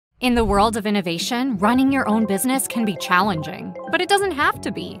In the world of innovation, running your own business can be challenging, but it doesn't have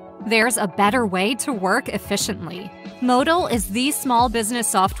to be. There's a better way to work efficiently. Motil is the small business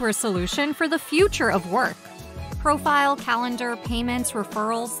software solution for the future of work. Profile, calendar, payments,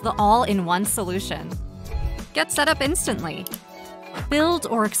 referrals, the all-in-one solution. Get set up instantly. Build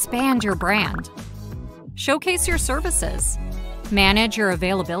or expand your brand. Showcase your services. Manage your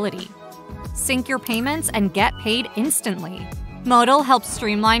availability. Sync your payments and get paid instantly. Motil helps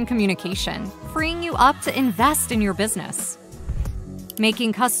streamline communication, freeing you up to invest in your business.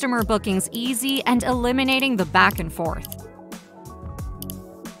 Making customer bookings easy and eliminating the back and forth.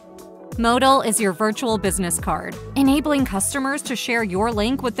 Motil is your virtual business card, enabling customers to share your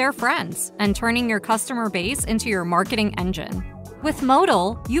link with their friends and turning your customer base into your marketing engine. With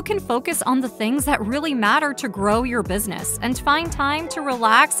Motil, you can focus on the things that really matter to grow your business and find time to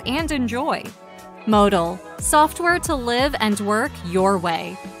relax and enjoy. Motil, software to live and work your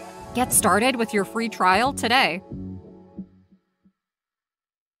way. Get started with your free trial today.